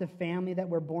 not the family that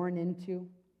we're born into,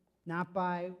 not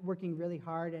by working really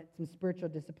hard at some spiritual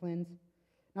disciplines,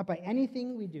 not by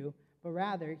anything we do, but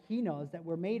rather he knows that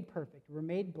we're made perfect, we're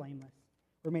made blameless,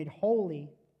 we're made holy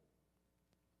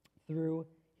through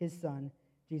his Son,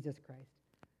 Jesus Christ.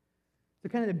 So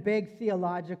kind of the big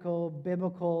theological,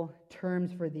 biblical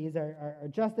terms for these are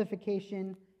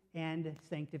justification and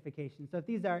sanctification. So if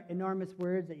these are enormous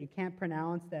words that you can't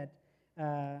pronounce, that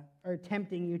are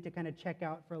tempting you to kind of check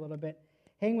out for a little bit,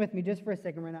 hang with me just for a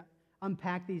second. We're going to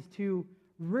unpack these two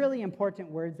really important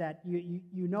words that you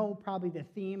know probably the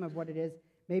theme of what it is.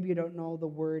 Maybe you don't know the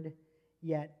word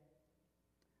yet.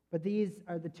 But these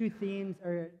are the two themes,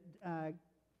 or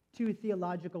two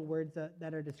theological words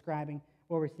that are describing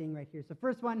what we're seeing right here. So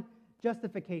first one,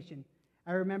 justification.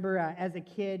 I remember as a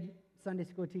kid, Sunday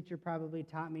school teacher probably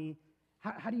taught me,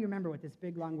 how do you remember what this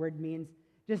big long word means?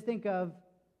 Just think of,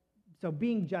 so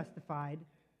being justified,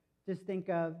 just think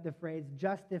of the phrase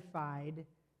justified,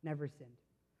 never sinned.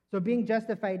 So being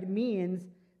justified means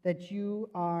that you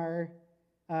are,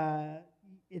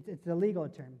 it's a legal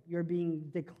term. You're being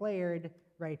declared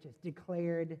righteous,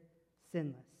 declared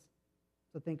sinless.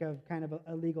 So think of kind of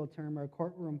a legal term or a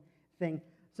courtroom thing.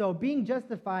 So being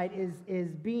justified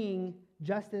is being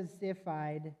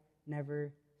justified,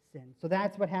 never sinned. So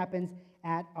that's what happens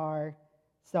at our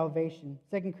salvation.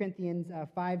 2 Corinthians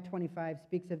 5:25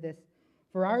 speaks of this.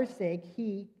 For our sake,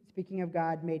 he, speaking of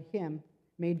God,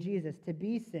 made Jesus to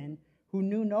be sin who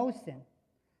knew no sin,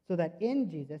 so that in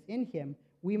Jesus, in him,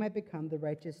 we might become the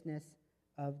righteousness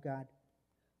of God.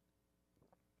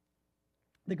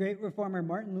 The great reformer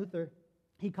Martin Luther,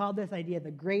 he called this idea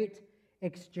the great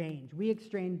exchange. We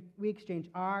exchange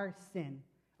our sin,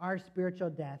 our spiritual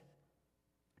death,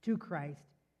 to Christ,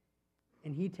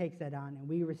 and he takes that on, and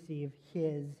we receive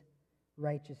his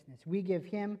righteousness. We give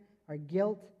him our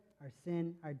guilt, our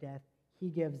sin, our death. He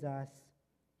gives us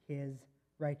his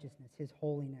righteousness, his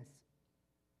holiness.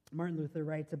 Martin Luther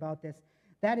writes about this.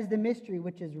 That is the mystery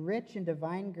which is rich in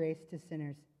divine grace to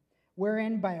sinners,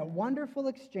 wherein by a wonderful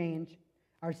exchange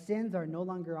our sins are no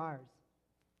longer ours,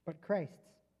 but Christ's.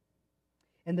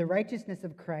 And the righteousness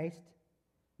of Christ,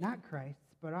 not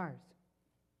Christ's, but ours.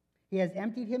 He has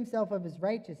emptied himself of his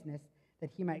righteousness that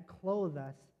he might clothe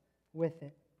us with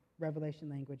it. Revelation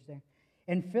language there.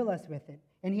 And fill us with it.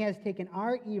 And he has taken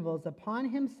our evils upon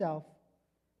himself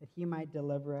that he might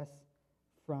deliver us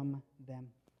from them.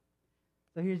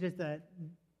 So here's just a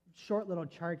short little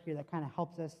chart here that kind of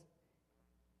helps us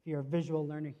if you're a visual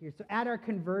learner here. So at our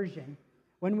conversion,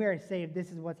 when we are saved, this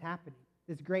is what's happening.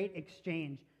 This great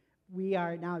exchange. We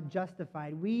are now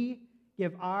justified. We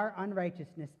give our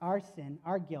unrighteousness, our sin,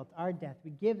 our guilt, our death.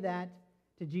 We give that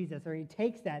to Jesus, or he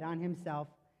takes that on himself,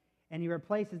 and he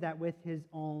replaces that with his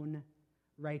own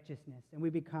righteousness. And we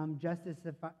become just as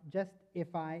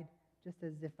if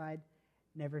I'd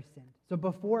never sinned. So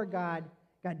before God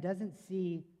doesn't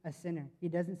see a sinner. He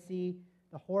doesn't see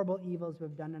the horrible evils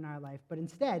we've done in our life, but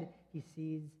instead, he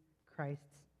sees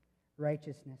Christ's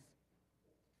righteousness.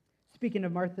 Speaking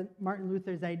of Martin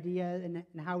Luther's idea and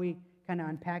how we kind of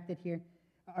unpacked it here,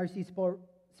 R.C.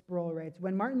 Sproul writes,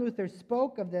 when Martin Luther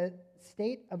spoke of the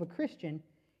state of a Christian,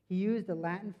 he used a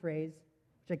Latin phrase,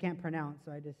 which I can't pronounce,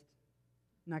 so I'm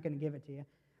not going to give it to you.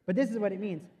 But this is what it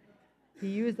means. He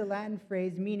used a Latin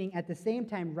phrase meaning at the same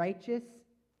time righteous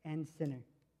and sinner.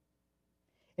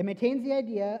 It maintains the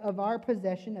idea of our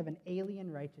possession of an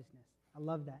alien righteousness. I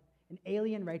love that. An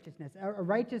alien righteousness. A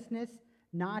righteousness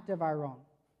not of our own.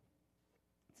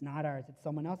 It's not ours. It's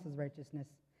someone else's righteousness,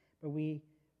 but we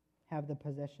have the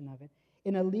possession of it.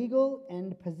 In a legal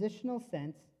and positional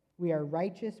sense, we are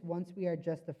righteous once we are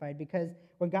justified, because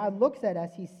when God looks at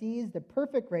us, he sees the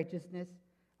perfect righteousness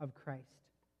of Christ.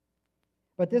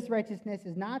 But this righteousness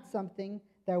is not something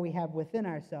that we have within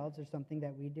ourselves or something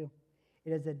that we do.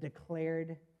 It is a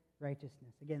declared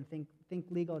righteousness. Again, think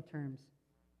legal terms.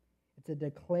 It's a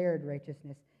declared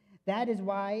righteousness. That is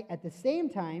why, at the same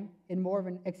time, in more of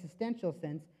an existential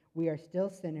sense, we are still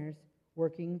sinners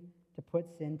working to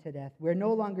put sin to death. We're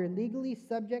no longer legally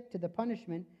subject to the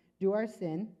punishment due our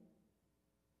sin.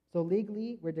 So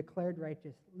legally, we're declared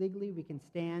righteous. Legally, we can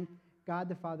stand. God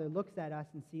the Father looks at us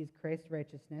and sees Christ's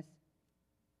righteousness.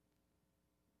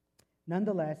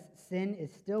 Nonetheless, sin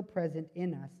is still present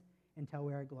in us until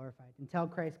we are glorified, until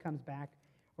Christ comes back,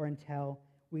 or until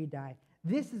we die.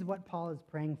 This is what Paul is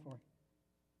praying for.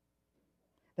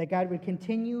 That God would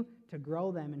continue to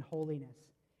grow them in holiness,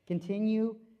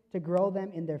 continue to grow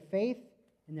them in their faith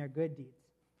and their good deeds,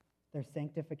 their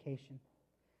sanctification.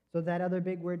 So that other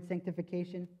big word,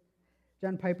 sanctification,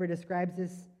 John Piper describes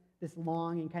this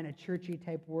long and kind of churchy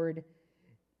type word,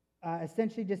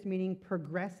 essentially just meaning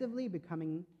progressively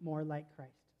becoming more like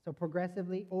Christ. So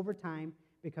progressively, over time,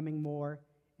 becoming more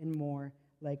and more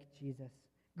like Jesus.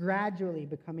 Gradually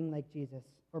becoming like Jesus,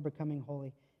 or becoming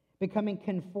holy. Becoming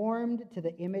conformed to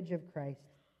the image of Christ.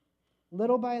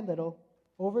 Little by little,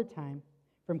 over time,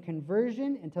 from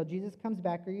conversion until Jesus comes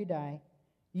back or you die,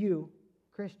 you,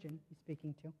 Christian, he's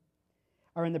speaking to,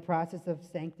 are in the process of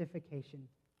sanctification,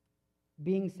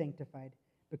 being sanctified,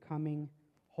 becoming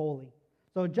holy.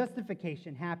 So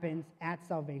justification happens at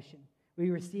salvation. We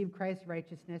receive Christ's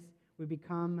righteousness. We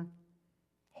become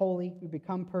holy. We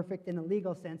become perfect in a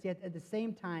legal sense. Yet at the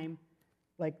same time,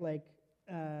 like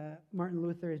Martin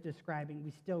Luther is describing,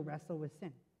 we still wrestle with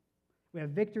sin. We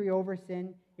have victory over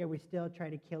sin, yet we still try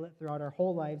to kill it throughout our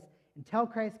whole lives until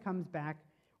Christ comes back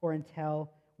or until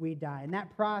we die. And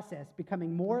that process,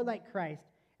 becoming more like Christ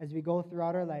as we go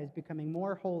throughout our lives, becoming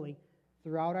more holy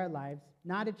throughout our lives,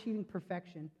 not achieving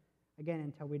perfection, again,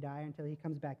 until we die, until he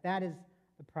comes back. That is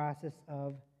the process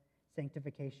of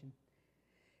sanctification.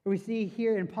 We see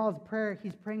here in Paul's prayer,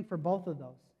 he's praying for both of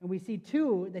those. And we see,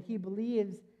 too, that he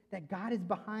believes that God is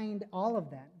behind all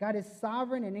of that. God is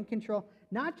sovereign and in control,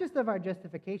 not just of our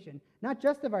justification, not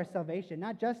just of our salvation,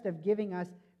 not just of giving us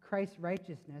Christ's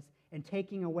righteousness and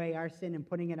taking away our sin and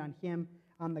putting it on him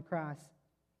on the cross,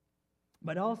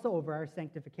 but also over our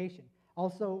sanctification,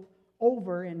 also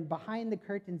over and behind the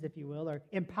curtains, if you will, or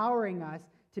empowering us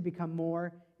to become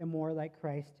more and more like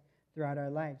Christ throughout our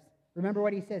lives. Remember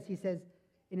what he says. He says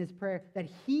in his prayer that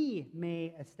he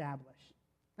may establish.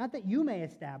 Not that you may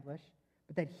establish,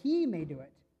 but that he may do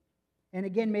it. And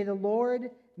again, may the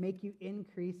Lord make you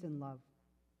increase in love.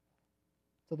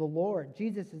 So the Lord,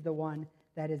 Jesus, is the one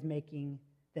that is making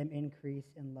them increase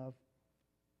in love.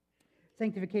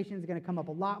 Sanctification is going to come up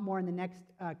a lot more in the next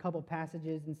couple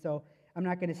passages, and so I'm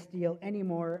not going to steal any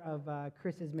more of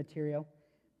Chris's material,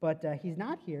 but he's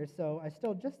not here, so I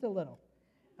stole just a little.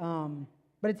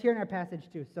 But it's here in our passage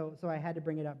too, so I had to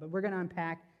bring it up. But we're going to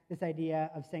unpack this idea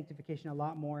of sanctification a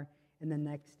lot more in the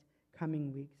next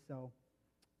coming weeks, so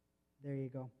there you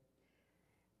go.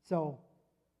 So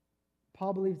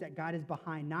Paul believes that God is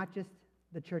behind not just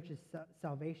the church's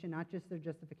salvation, not just their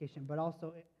justification, but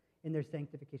also in their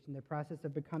sanctification, their process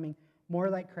of becoming more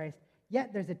like Christ.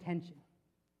 Yet there's a tension.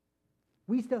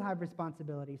 We still have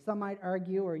responsibility. Some might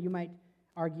argue, or you might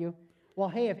argue, well,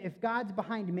 hey, if God's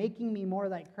behind making me more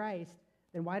like Christ,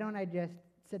 then why don't I just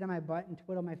sit on my butt and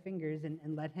twiddle my fingers and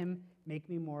let him make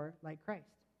me more like Christ?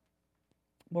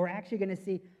 But we're actually going to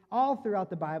see all throughout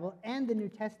the Bible and the New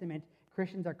Testament,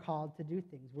 Christians are called to do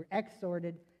things. We're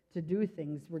exhorted to do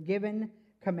things. We're given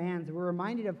commands. We're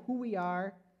reminded of who we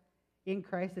are in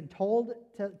Christ and told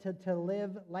to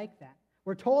live like that.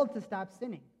 We're told to stop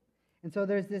sinning. And so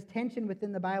there's this tension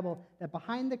within the Bible that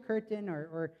behind the curtain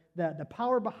or the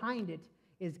power behind it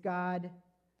is God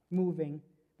moving,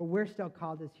 but we're still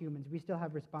called as humans. We still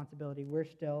have responsibility. We're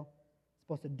still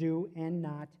supposed to do and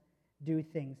not do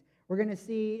things. We're going to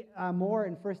see more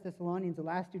in 1 Thessalonians, the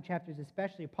last two chapters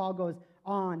especially. Paul goes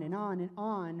on and on and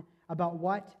on about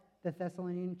what the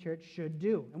Thessalonian church should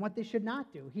do and what they should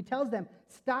not do. He tells them,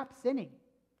 stop sinning.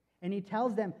 And he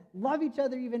tells them, love each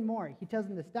other even more. He tells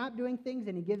them to stop doing things,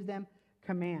 and he gives them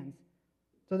commands.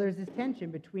 So there's this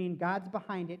tension between God's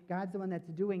behind it, God's the one that's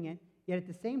doing it, yet at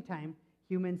the same time,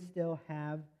 humans still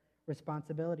have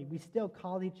responsibility. We still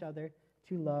call each other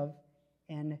to love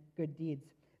and good deeds.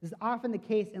 This is often the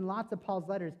case in lots of Paul's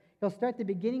letters. He'll start the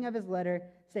beginning of his letter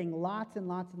saying lots and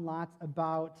lots and lots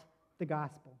about the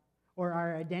gospel or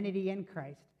our identity in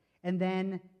Christ. And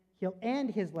then he'll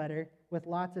end his letter with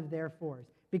lots of therefores.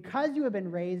 Because you have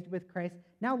been raised with Christ,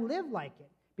 now live like it.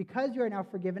 Because you are now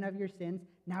forgiven of your sins,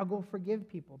 now go forgive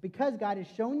people. Because God has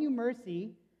shown you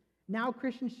mercy, now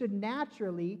Christians should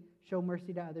naturally show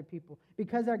mercy to other people.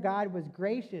 Because our God was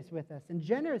gracious with us and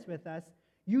generous with us,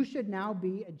 you should now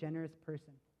be a generous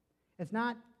person.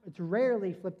 It's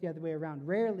rarely flipped the other way around.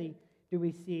 Rarely do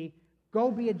we see,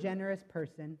 go be a generous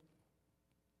person.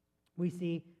 We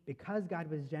see, because God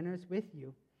was generous with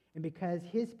you, and because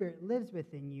his Spirit lives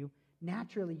within you,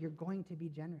 naturally you're going to be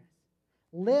generous.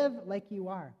 Live like you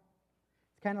are.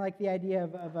 It's kind of like the idea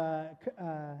of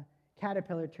a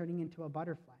caterpillar turning into a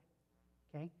butterfly.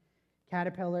 Okay?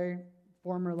 Caterpillar,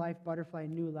 former life, butterfly,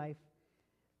 new life.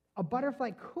 A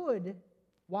butterfly could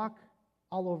walk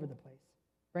all over the place,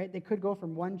 right? They could go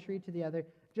from one tree to the other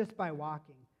just by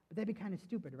walking. But that'd be kind of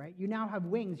stupid, right? You now have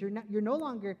wings. You're no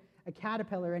longer a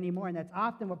caterpillar anymore, and that's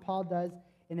often what Paul does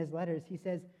in his letters. He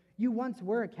says, you once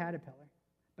were a caterpillar,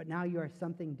 but now you are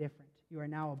something different. You are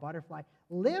now a butterfly.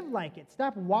 Live like it.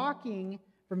 Stop walking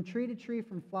from tree to tree,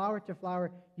 from flower to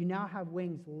flower. You now have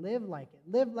wings. Live like it.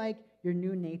 Live like your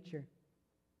new nature.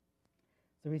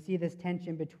 So we see this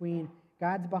tension between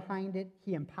God's behind it.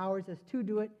 He empowers us to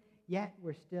do it, yet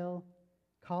we're still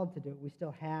called to do it. We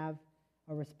still have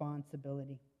a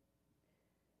responsibility.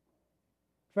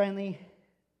 Finally,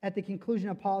 at the conclusion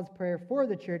of Paul's prayer for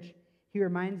the church, he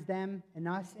reminds them and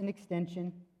us in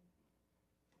extension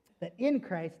that in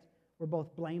Christ We're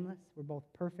both blameless. We're both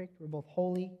perfect. We're both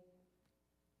holy.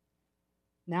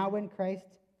 Now in Christ,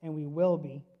 and we will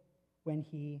be when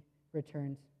he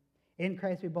returns. In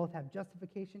Christ, we both have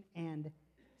justification and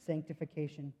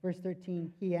sanctification. Verse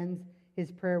 13, he ends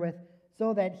his prayer with,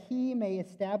 so that he may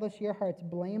establish your hearts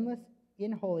blameless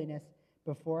in holiness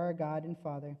before our God and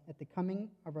Father at the coming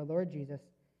of our Lord Jesus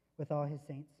with all his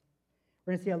saints.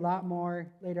 We're going to see a lot more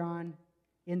later on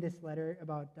in this letter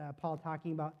about Paul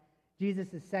talking about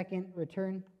Jesus' second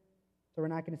return. So we're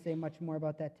not going to say much more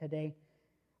about that today.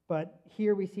 But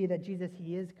here we see that Jesus,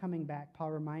 he is coming back. Paul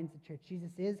reminds the church,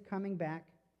 Jesus is coming back.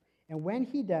 And when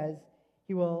he does,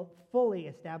 he will fully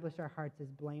establish our hearts as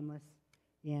blameless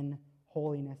in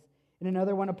holiness. In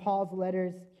another one of Paul's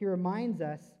letters, he reminds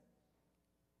us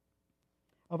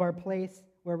of our place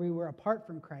where we were apart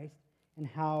from Christ and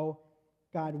how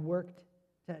God worked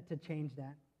to change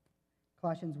that.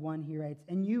 Colossians 1, he writes,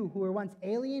 and you who were once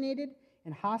alienated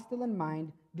and hostile in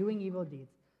mind, doing evil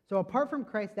deeds. So apart from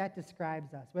Christ, that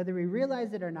describes us. Whether we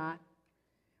realize it or not,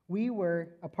 we were,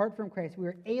 apart from Christ, we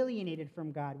were alienated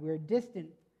from God. We were distant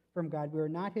from God. We were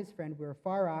not his friend. We were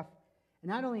far off. And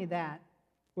not only that,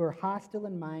 we were hostile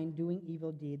in mind, doing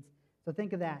evil deeds. So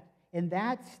think of that. In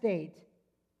that state,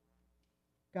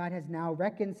 God has now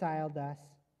reconciled us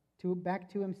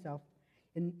back to himself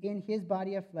in his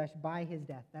body of flesh by his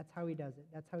death. That's how he does it.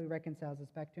 That's how he reconciles us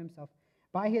back to himself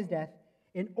by his death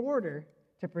in order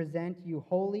to present you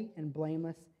holy and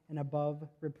blameless and above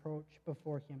reproach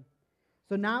before him.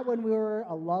 So not when we were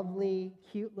a lovely,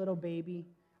 cute little baby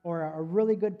or a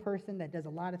really good person that does a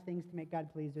lot of things to make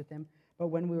God pleased with him, but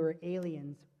when we were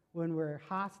aliens, when we were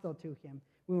hostile to him,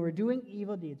 when we were doing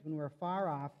evil deeds, when we were far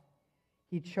off,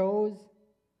 he chose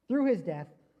through his death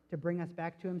to bring us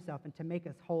back to himself and to make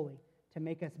us holy, to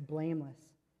make us blameless,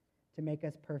 to make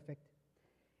us perfect.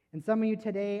 And some of you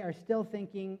today are still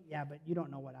thinking, yeah, but you don't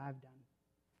know what I've done.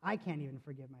 I can't even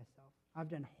forgive myself. I've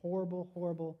done horrible,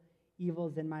 horrible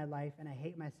evils in my life, and I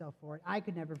hate myself for it. I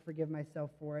could never forgive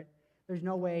myself for it. There's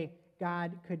no way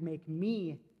God could make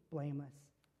me blameless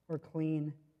or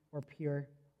clean or pure.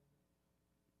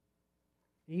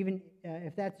 Even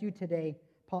if that's you today,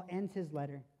 Paul ends his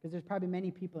letter, because there's probably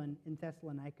many people in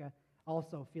Thessalonica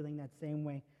also feeling that same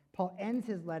way. Paul ends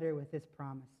his letter with this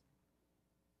promise.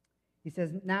 He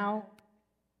says, now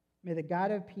may the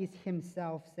God of peace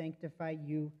himself sanctify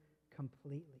you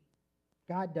completely.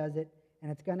 God does it, and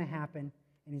it's going to happen,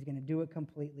 and he's going to do it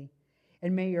completely.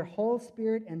 And may your whole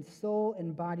spirit and soul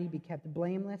and body be kept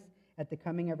blameless at the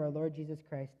coming of our Lord Jesus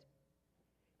Christ.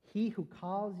 He who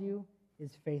calls you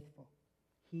is faithful.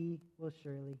 He will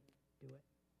surely do it.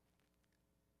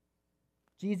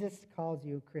 Jesus calls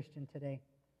you Christian today,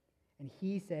 and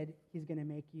he said he's going to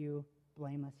make you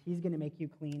blameless. He's going to make you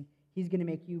clean. He's going to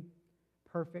make you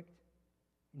perfect,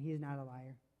 and he's not a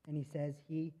liar. And he says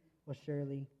he will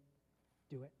surely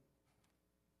do it.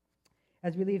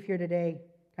 As we leave here today,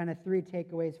 kind of 3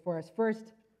 takeaways for us.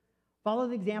 First, follow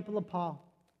the example of Paul.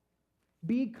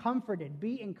 Be comforted,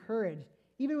 be encouraged,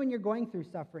 even when you're going through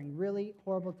suffering, really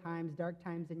horrible times, dark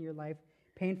times in your life,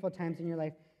 painful times in your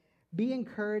life. Be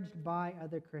encouraged by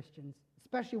other Christians,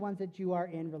 especially ones that you are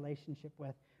in relationship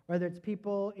with, whether it's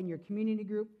people in your community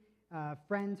group,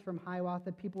 friends from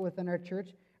Hiawatha, people within our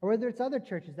church, or whether it's other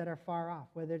churches that are far off,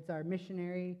 whether it's our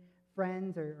missionary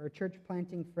friends or church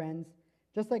planting friends.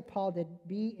 Just like Paul did,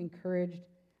 be encouraged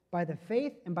by the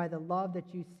faith and by the love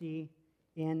that you see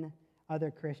in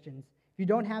other Christians. If you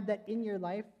don't have that in your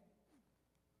life,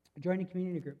 join a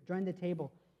community group, join the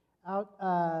table. Out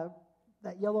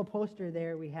that yellow poster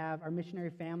there, we have our missionary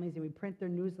families, and we print their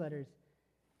newsletters.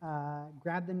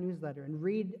 Grab the newsletter and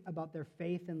read about their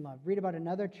faith and love. Read about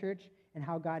another church and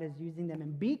how God is using them,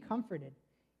 and be comforted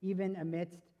even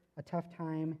amidst a tough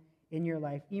time in your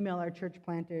life. Email our church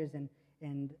planters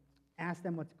and ask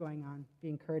them what's going on. Be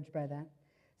encouraged by that.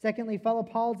 Secondly, follow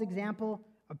Paul's example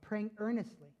of praying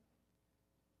earnestly,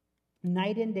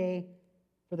 night and day,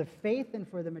 for the faith and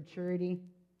for the maturity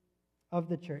of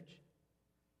the church.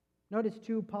 Notice,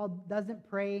 too, Paul doesn't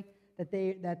pray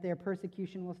that their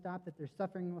persecution will stop, that their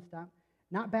suffering will stop.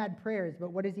 Not bad prayers,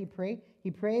 but what does he pray? He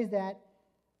prays that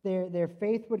their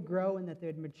faith would grow and that they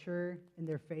would mature in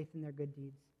their faith and their good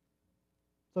deeds.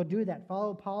 So do that.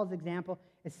 Follow Paul's example,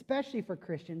 especially for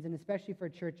Christians and especially for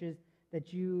churches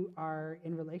that you are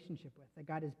in relationship with, that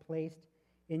God has placed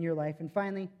in your life. And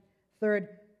finally, third,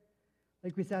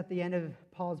 like we saw at the end of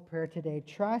Paul's prayer today,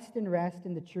 trust and rest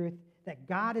in the truth that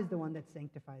God is the one that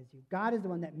sanctifies you. God is the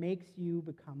one that makes you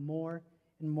become more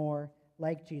and more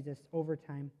like Jesus over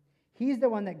time. He's the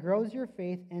one that grows your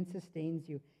faith and sustains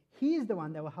you. He's the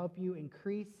one that will help you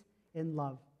increase in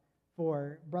love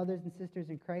for brothers and sisters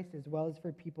in Christ as well as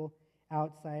for people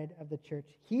outside of the church.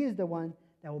 He is the one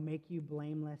that will make you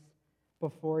blameless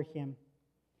before him.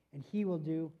 And he will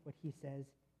do what he says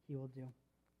he will do.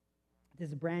 This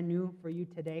is brand new for you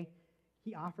today.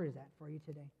 He offers that for you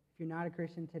today. If you're not a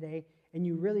Christian today and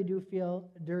you really do feel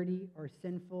dirty or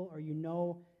sinful, or you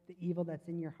know the evil that's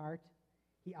in your heart,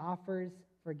 he offers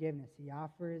forgiveness. He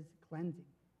offers cleansing.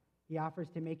 He offers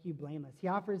to make you blameless. He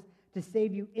offers to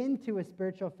save you into a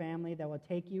spiritual family that will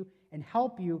take you and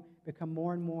help you become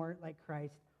more and more like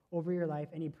Christ over your life.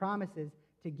 And he promises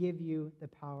to give you the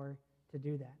power to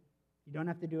do that. You don't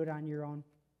have to do it on your own.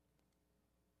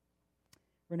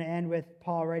 We're going to end with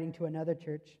Paul writing to another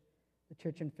church, the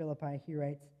church in Philippi. He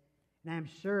writes, "And I am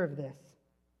sure of this,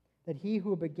 that he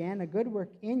who began a good work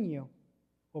in you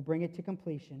will bring it to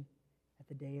completion at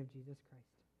the day of Jesus Christ."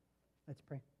 Let's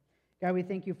pray. God, we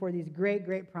thank you for these great,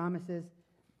 great promises,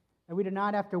 that we do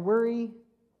not have to worry,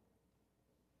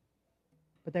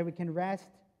 but that we can rest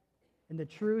in the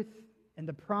truth and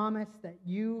the promise that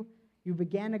you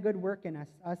began a good work in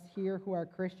us here who are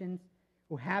Christians,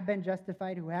 who have been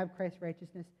justified, who have Christ's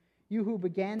righteousness. You who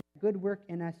began good work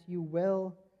in us, you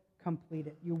will complete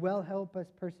it. You will help us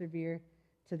persevere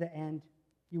to the end.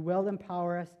 You will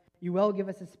empower us. You will give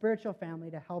us a spiritual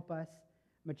family to help us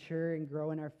mature and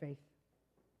grow in our faith.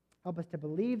 Help us to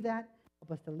believe that.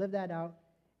 Help us to live that out.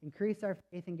 Increase our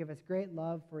faith and give us great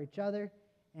love for each other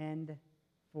and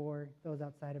for those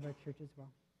outside of our church as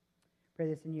well. Pray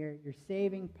this in your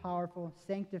saving, powerful,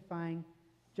 sanctifying,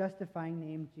 justifying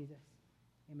name, Jesus.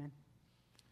 Amen.